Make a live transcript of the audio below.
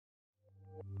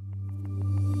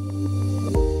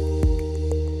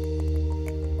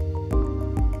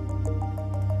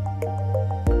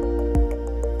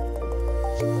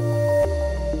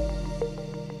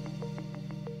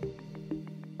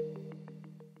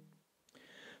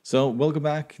So, welcome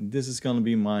back. This is going to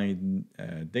be my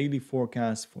daily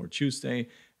forecast for Tuesday,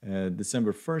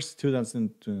 December 1st,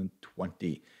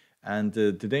 2020. And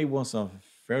today was a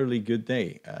fairly good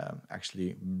day.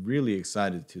 Actually, really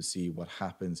excited to see what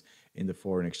happens in the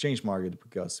foreign exchange market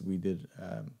because we did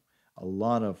a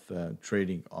lot of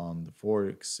trading on the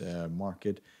Forex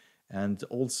market. And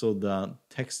also, the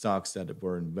tech stocks that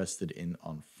were invested in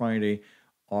on Friday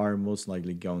are most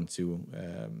likely going to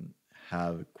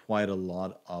have quite a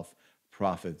lot of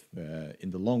profit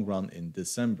in the long run in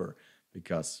December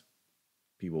because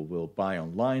people will buy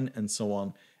online and so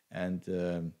on.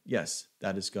 And yes,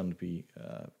 that is going to be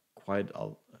quite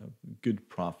a good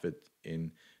profit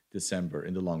in December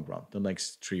in the long run, the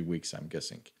next 3 weeks, I'm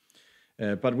guessing.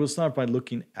 But we'll start by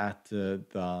looking at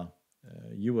the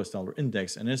US dollar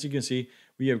index. And as you can see,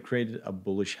 we have created a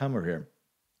bullish hammer here.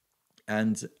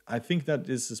 And I think that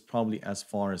this is probably as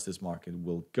far as this market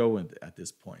will go at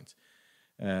this point.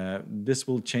 This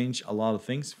will change a lot of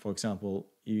things. For example,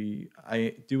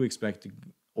 I do expect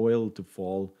oil to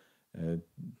fall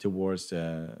towards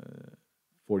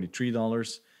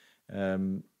 $43.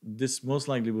 This most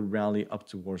likely will rally up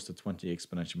towards the 20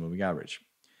 exponential moving average.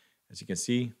 As you can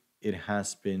see, it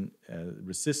has been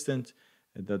resistant.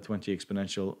 The 20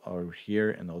 exponential over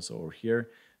here and also over here.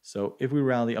 So if we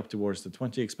rally up towards the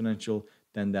 20 exponential,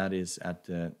 then that is at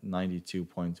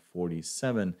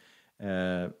 92.47.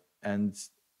 And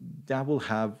that will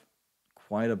have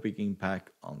quite a big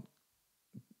impact on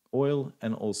oil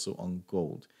and also on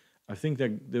gold. I think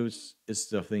that this is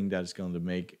the thing that is going to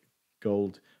make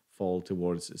gold fall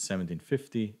towards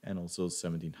 1750 and also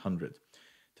 1700.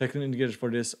 Technical indicators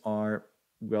for this are,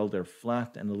 well, they're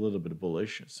flat and a little bit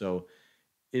bullish. So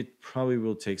it probably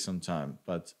will take some time,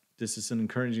 but this is an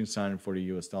encouraging sign for the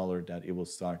US dollar that it will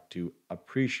start to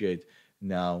appreciate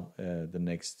now the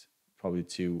next probably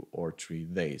 2 or 3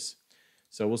 days.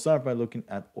 So we'll start by looking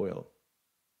at oil.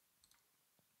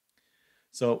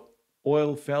 So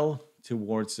oil fell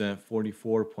towards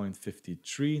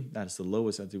 44.53. That's the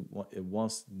lowest that it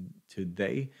was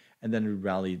today, and then it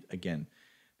rallied again.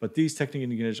 But these technical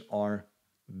indicators are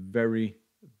very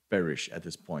bearish at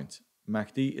this point.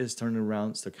 MACD is turning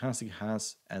around, stochastic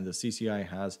has, and the CCI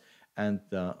has, and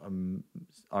the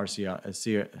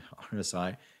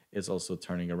RSI is also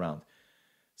turning around.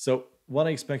 So what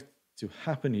I expect to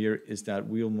happen here is that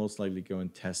we'll most likely go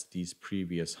and test these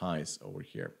previous highs over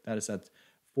here. That is at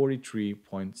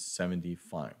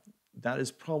 43.75. That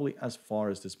is probably as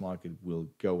far as this market will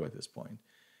go at this point.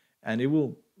 And it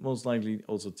will most likely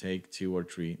also take 2 or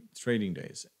 3 trading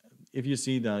days. If you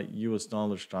see the US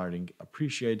dollar starting to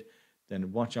appreciate,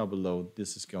 then watch out below.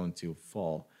 This is going to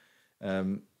fall.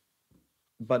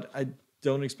 But I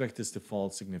don't expect this to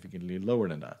fall significantly lower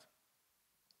than that.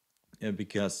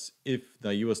 Because if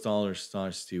the US dollar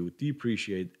starts to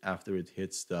depreciate after it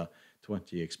hits the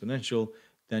 20 exponential,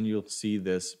 then you'll see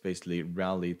this basically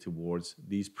rally towards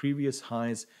these previous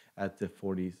highs at the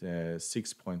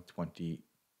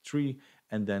 46.23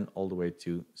 and then all the way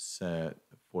to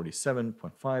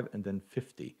 47.5 and then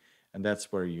 50. And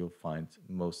that's where you'll find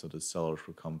most of the sellers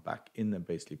will come back in and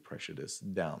basically pressure this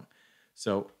down.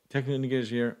 So technical indicators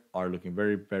here are looking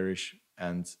very bearish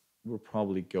and will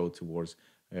probably go towards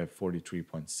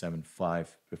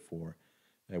 43.75 before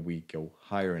we go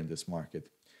higher in this market.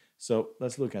 So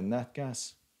let's look at nat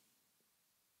gas.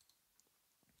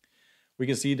 We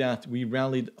can see that we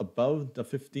rallied above the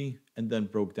 50 and then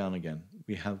broke down again.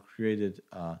 We have created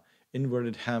an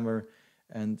inverted hammer,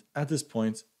 and at this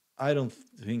point, I don't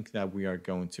think that we are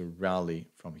going to rally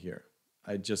from here.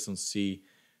 I just don't see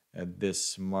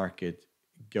this market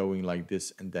going like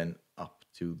this and then up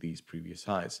to these previous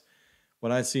highs.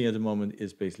 What I see at the moment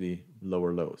is basically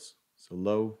lower lows. So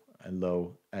low, and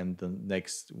the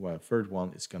next, third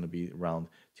one is going to be around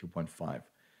 2.5.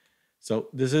 So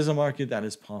this is a market that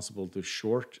is possible to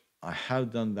short. I have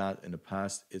done that in the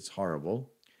past. It's horrible.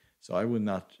 So I would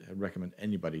not recommend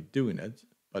anybody doing it,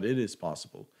 but it is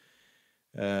possible.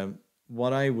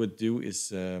 What I would do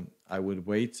is I would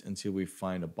wait until we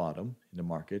find a bottom in the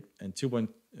market, and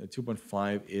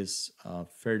 2.5 is a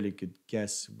fairly good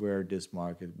guess where this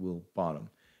market will bottom.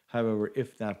 However,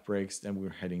 if that breaks, then we're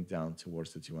heading down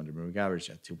towards the 200 moving average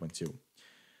at 2.2.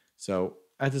 So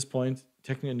at this point,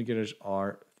 technical indicators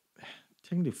are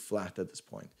technically flat at this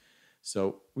point.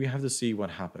 So we have to see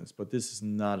what happens, but this is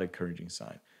not a encouraging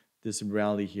sign. This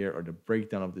rally here, or the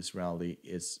breakdown of this rally,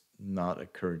 is not a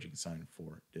encouraging sign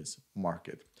for this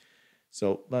market.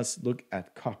 So let's look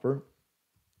at copper.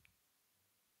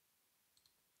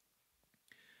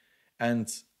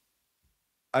 And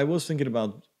I was thinking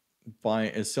about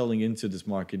selling into this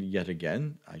market yet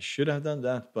again. I should have done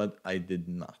that, but I did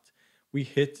not. we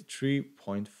hit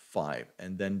 3.5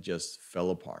 and then just fell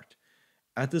apart.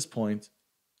 At this point,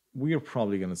 we are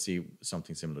probably going to see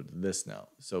something similar to this now.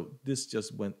 So this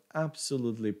just went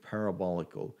absolutely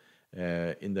parabolical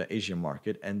in the Asian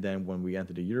market. And then when we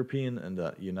entered the European and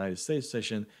the United States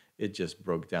session, it just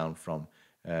broke down from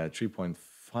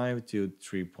 3.5 to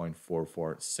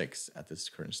 3.446 at this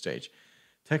current stage.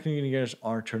 Technical indicators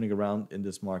are turning around in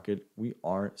this market. We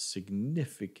are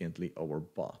significantly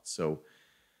overbought. So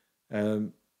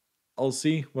I'll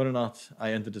see whether or not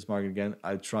I enter this market again.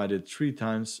 I tried it 3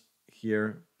 times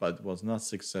here, but was not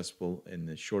successful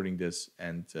in shorting this.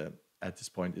 And at this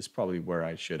point is probably where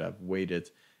I should have waited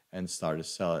and started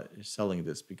selling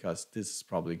this, because this is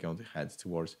probably going to head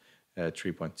towards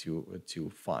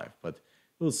 3.225. But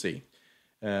we'll see.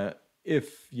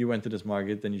 If you enter this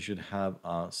market, then you should have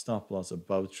a stop loss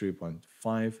above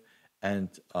 3.5 and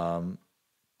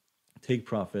take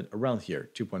profit around here,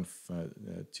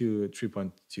 2.5 to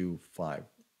 3.25,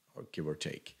 or give or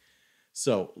take.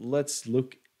 So let's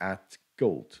look at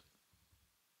gold.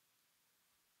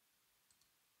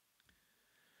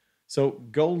 So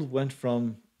gold went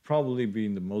from probably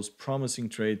being the most promising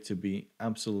trade to be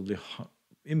absolutely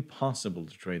impossible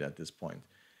to trade at this point.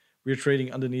 We're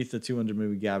trading underneath the 200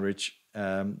 moving average.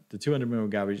 The 200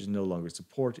 moving average is no longer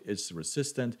support, it's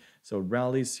resistant. So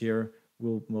rallies here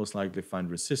will most likely find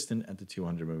resistance at the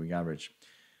 200 moving average.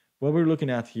 What we're looking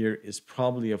at here is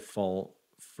probably a fall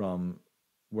from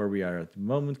where we are at the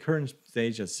moment, current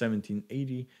stage at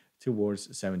 1780 towards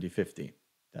 1750.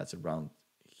 That's around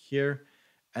here.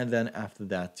 And then after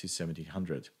that to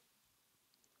 1700.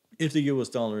 If the US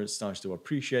dollar starts to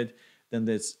appreciate, then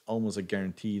there's almost a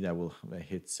guarantee that will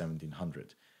hit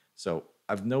 1700. So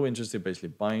I have no interest in basically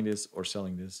buying this or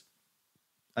selling this.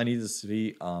 I need to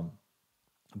see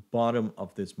bottom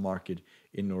of this market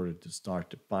in order to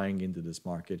start buying into this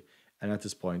market. And at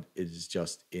this point, it is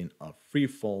just in a free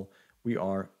fall. We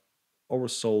are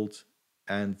oversold,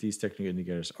 and these technical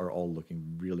indicators are all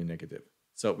looking really negative.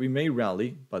 So we may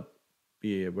rally, but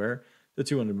be aware the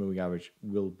 200 moving average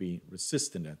will be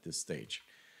resistant at this stage.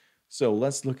 So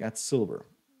let's look at silver.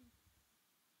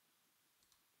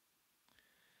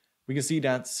 We can see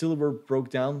that silver broke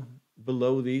down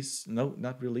below these. No,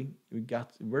 not really. We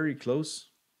got very close,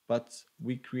 but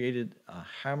we created a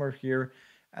hammer here,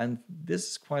 and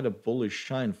this is quite a bullish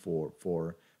shine for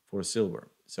silver.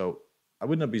 So I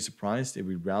would not be surprised if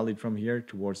we rallied from here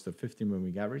towards the 50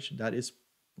 moving average. That is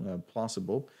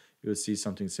plausible. You will see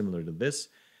something similar to this.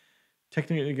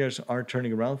 Technical indicators are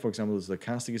turning around. For example, the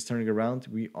stochastic is turning around.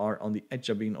 We are on the edge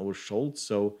of being oversold,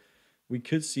 so we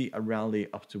could see a rally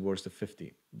up towards the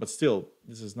 50. But still,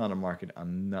 this is not a market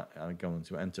I'm not going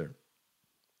to enter.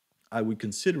 I would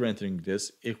consider entering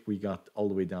this if we got all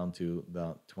the way down to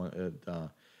the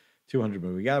 200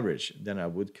 moving average. Then I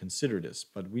would consider this.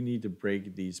 But we need to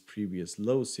break these previous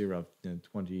lows here of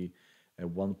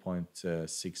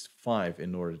 21.65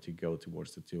 in order to go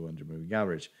towards the 200 moving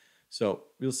average. So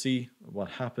we'll see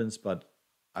what happens, but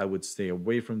I would stay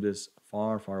away from this,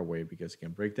 far, far away, because it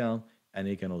can break down and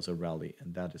it can also rally.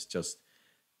 And that is just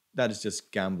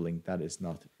gambling. That is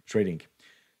not trading.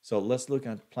 So let's look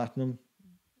at platinum.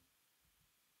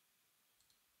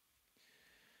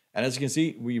 And as you can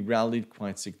see, we rallied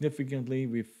quite significantly.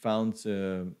 We found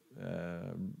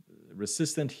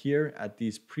resistance here at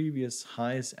these previous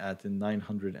highs at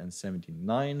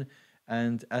 979.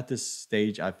 And at this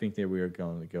stage, I think that we are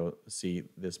going to go see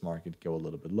this market go a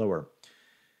little bit lower.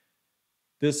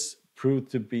 This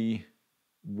proved to be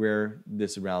where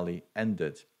this rally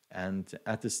ended. And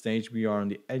at this stage, we are on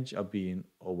the edge of being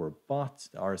overbought.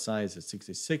 The RSI is at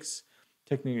 66.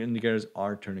 Technical indicators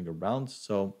are turning around.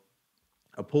 So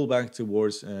a pullback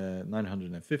towards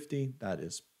 950, that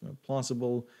is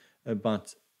plausible.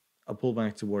 But a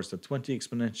pullback towards the 20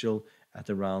 exponential at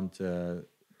around...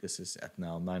 this is at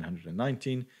now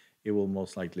 919. It will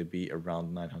most likely be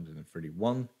around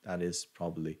 931. That is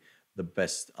probably the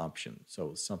best option.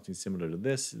 So something similar to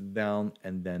this, down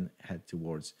and then head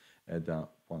towards the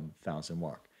 1000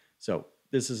 mark. So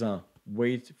this is a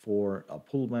wait for a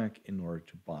pullback in order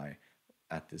to buy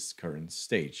at this current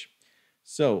stage.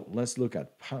 So let's look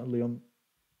at Palladium.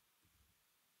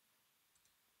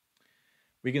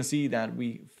 We can see that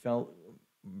we fell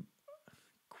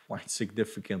quite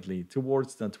significantly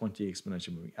towards the 20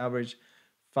 exponential moving average,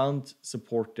 found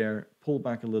support there, pulled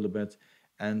back a little bit,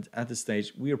 and at this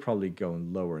stage we are probably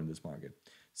going lower in this market.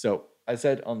 So I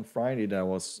said on Friday that I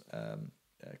was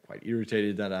quite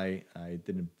irritated that I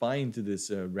didn't buy into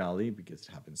this rally because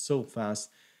it happened so fast,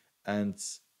 and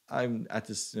I'm at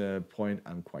this point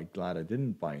I'm quite glad I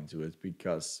didn't buy into it,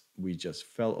 because we just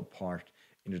fell apart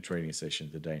in the trading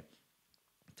session today.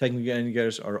 Technical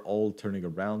indicators are all turning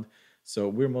around, so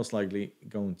we're most likely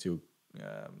going to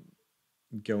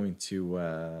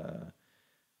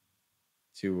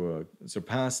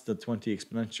surpass the 20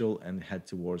 exponential and head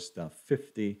towards the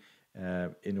 50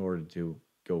 in order to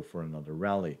go for another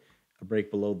rally. A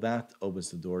break below that opens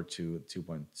the door to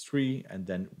 2.3 and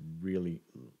then really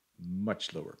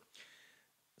much lower.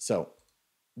 So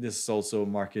this is also a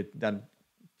market that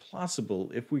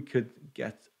possible if we could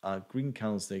get a green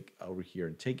candlestick over here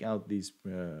and take out these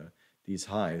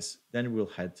highs, then we'll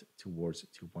head towards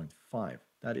 2.5.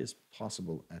 That is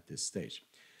possible at this stage.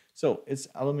 So it's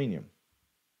aluminium.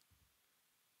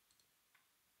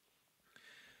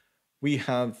 We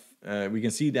can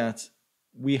see that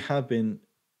we have been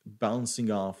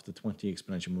bouncing off the 20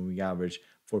 exponential moving average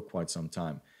for quite some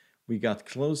time. We got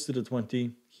close to the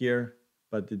 20 here,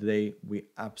 but today we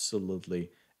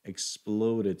absolutely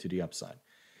exploded to the upside.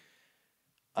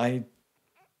 I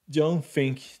don't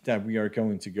think that we are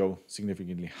going to go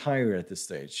significantly higher at this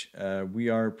stage. We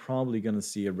are probably going to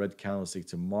see a red candlestick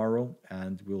tomorrow,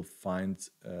 and we'll find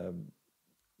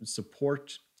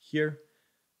support here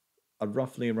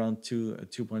roughly around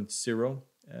 2.0.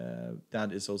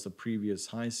 That is also previous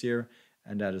highs here,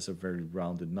 and that is a very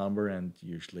rounded number, and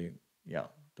usually, yeah,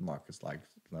 the markets like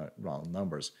round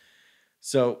numbers.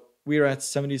 So we're at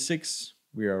 76.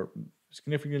 We are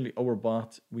significantly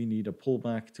overbought. We need a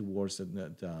pullback towards the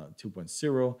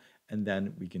 2.0, and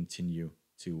then we continue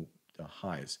to the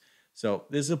highs. So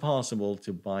this is possible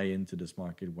to buy into this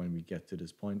market when we get to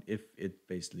this point if it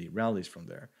basically rallies from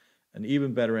there. An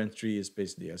even better entry is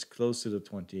basically as close to the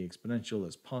 20 exponential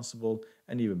as possible,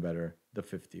 and even better, the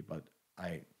 50. But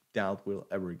I doubt we'll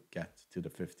ever get to the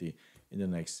 50 in the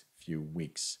next few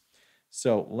weeks.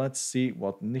 So let's see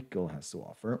what nickel has to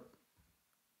offer.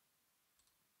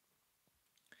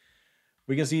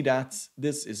 We can see that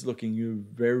this is looking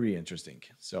very interesting.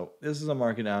 So this is a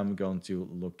market I'm going to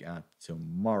look at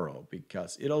tomorrow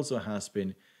because it also has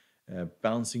been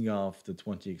bouncing off the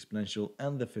 20 exponential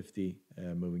and the 50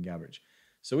 moving average.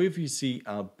 So if you see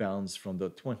a bounce from the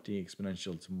 20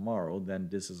 exponential tomorrow, then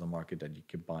this is a market that you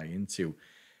could buy into.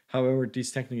 However,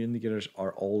 these technical indicators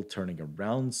are all turning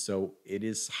around, so it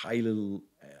is highly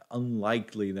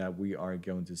unlikely that we are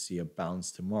going to see a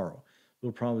bounce tomorrow.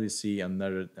 We'll probably see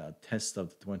another test of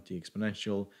the 20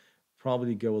 exponential,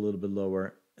 probably go a little bit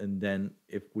lower, and then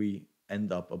if we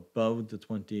end up above the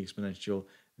 20 exponential,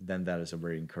 then that is a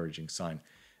very encouraging sign.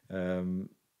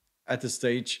 At this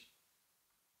stage,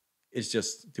 it's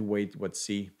just to wait,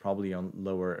 see, probably on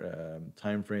lower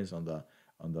time frames on the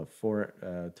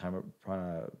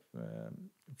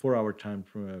 4-hour time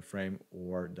frame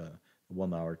or the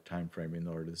 1-hour time frame in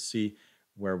order to see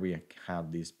where we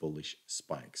have these bullish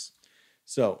spikes.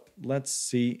 So let's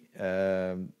see.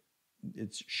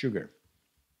 It's sugar.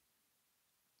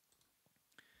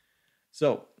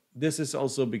 So this is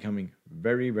also becoming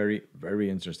very, very, very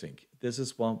interesting. This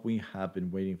is what we have been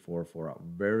waiting for a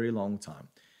very long time.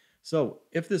 So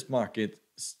if this market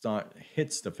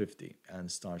hits the 50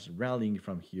 and starts rallying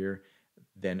from here,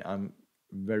 then I'm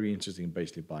very interested in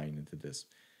basically buying into this.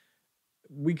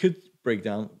 We could break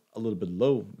down a little bit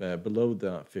low, below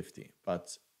the 50,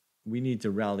 but we need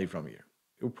to rally from here.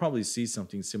 You'll probably see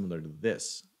something similar to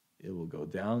this. It will go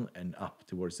down and up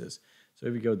towards this. So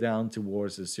if we go down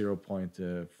towards the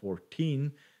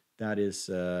 0.14, that is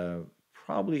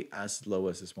probably as low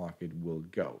as this market will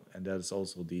go. And that is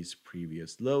also these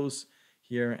previous lows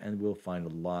here, and we'll find a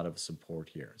lot of support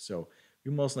here. So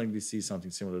we most likely see something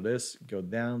similar to this, go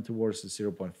down towards the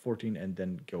 0.14 and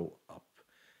then go up.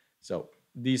 So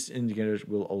these indicators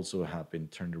will also have been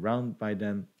turned around by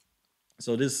then.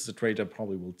 So this is a trade that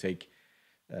probably will take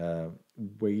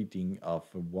waiting of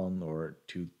 1 or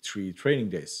 2, 3 trading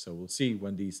days. So we'll see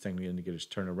when these technical indicators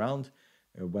turn around,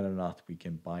 whether or not we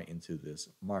can buy into this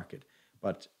market.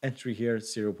 But entry here,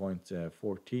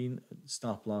 0.14,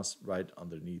 stop loss right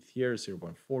underneath here,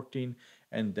 0.14,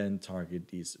 and then target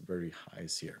these very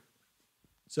highs here.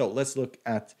 So let's look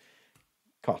at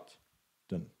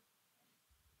cotton.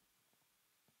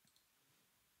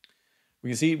 We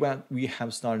can see that we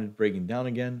have started breaking down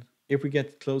again. If we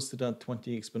get close to that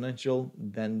 20 exponential,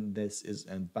 then this is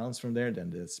a bounce from there, then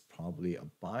this is probably a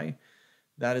buy.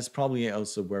 That is probably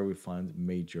also where we find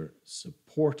major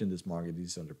support in this market.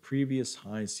 These are the previous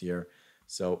highs here.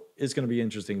 So it's going to be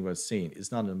interesting what seeing.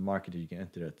 It's not a market that you can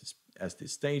enter at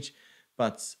this stage,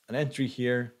 but an entry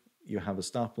here, you have a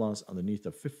stop loss underneath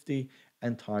the 50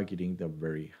 and targeting the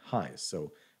very highs.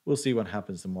 So we'll see what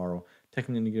happens tomorrow.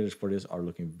 Technical indicators for this are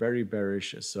looking very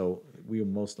bearish, so we will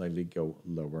most likely go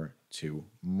lower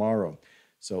tomorrow.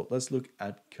 So let's look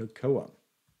at cocoa.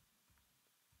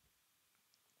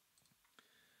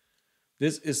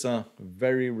 This is a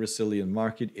very resilient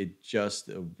market. It just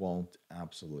won't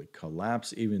absolutely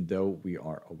collapse, even though we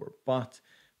are overbought.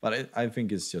 But I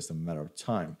think it's just a matter of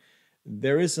time.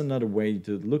 There is another way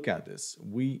to look at this.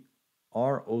 We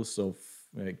are also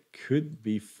could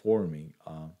be forming.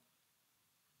 Well,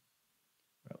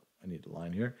 I need a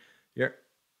line here. Here,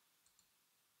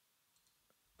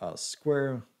 a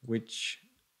square, which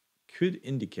could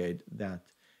indicate that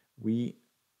we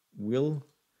will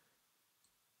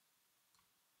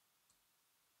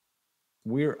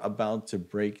we're about to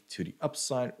break to the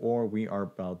upside or we are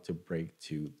about to break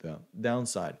to the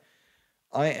downside.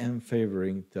 I am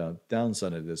favoring the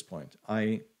downside at this point.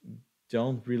 I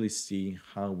don't really see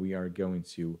how we are going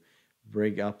to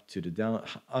break up to the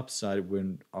upside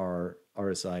when our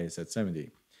RSI is at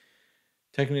 70.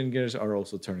 Technical indicators are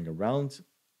also turning around.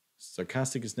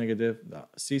 Stochastic is negative, the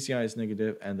CCI is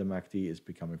negative, and the MACD is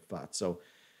becoming flat. So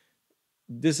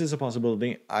this is a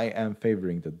possibility. I am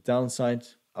favoring the downside.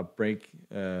 A break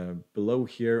below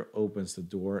here opens the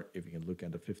door. If you can look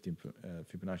at the 15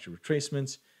 Fibonacci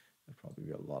retracements, there'll probably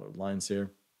be a lot of lines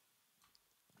here.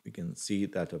 We can see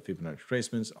that the Fibonacci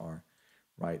retracements are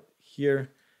right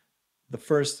here. The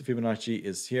first Fibonacci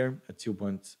is here at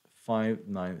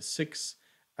 2.596.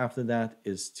 After that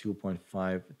is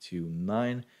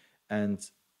 2.529. And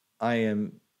I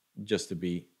am, just to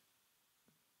be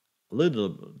a little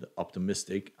bit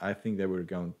optimistic, I think that we're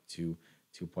going to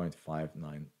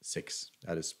 2.596.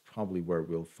 That is probably where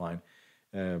we'll find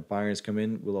buyers come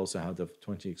in. We'll also have the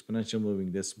 20 exponential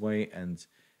moving this way, and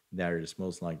that is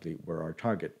most likely where our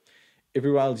target. If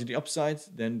we rally to the upside,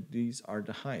 then these are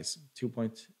the highs,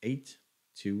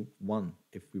 2.821.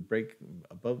 If we break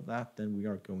above that, then we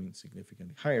are going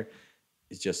significantly higher.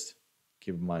 It's just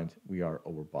keep in mind we are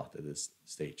overbought at this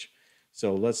stage.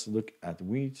 So let's look at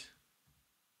wheat.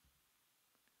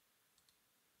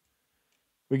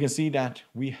 We can see that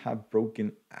we have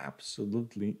broken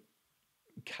absolutely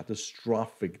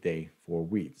catastrophic day for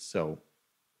wheat. So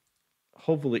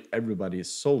hopefully everybody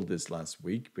sold this last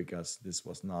week because this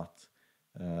was not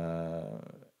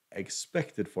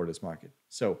expected for this market.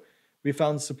 So we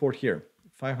found support here,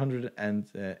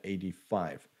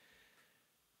 585.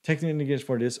 Technical indicators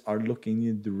for this are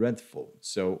looking dreadful.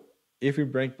 So if we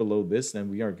break below this, then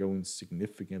we are going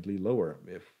significantly lower.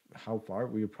 How far?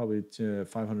 We are probably to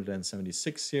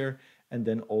 576 here, and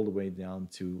then all the way down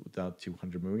to the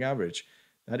 200 moving average.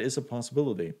 That is a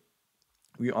possibility.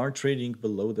 We are trading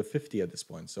below the 50 at this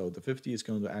point. So the 50 is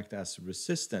going to act as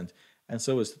resistant, and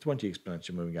so is the 20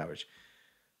 exponential moving average.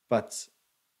 But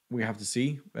we have to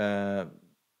see.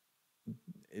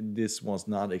 This was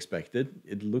not expected.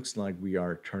 It looks like we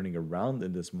are turning around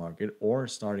in this market or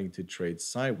starting to trade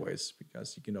sideways,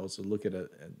 because you can also look at it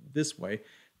this way,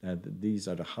 that these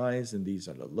are the highs and these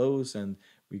are the lows, and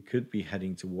we could be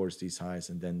heading towards these highs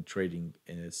and then trading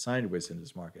sideways in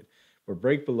this market. Where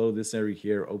break below this area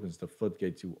here opens the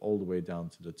floodgate to all the way down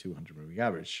to the 200 moving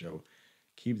average. So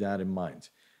keep that in mind.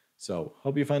 So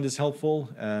hope you find this helpful.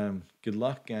 Good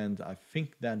luck, and I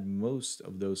think that most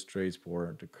of those trades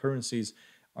for the currencies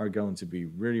are going to be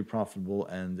really profitable,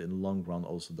 and in the long run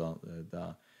also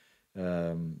the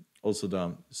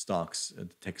stocks, the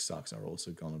tech stocks are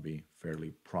also going to be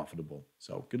fairly profitable.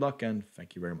 So good luck and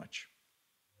thank you very much.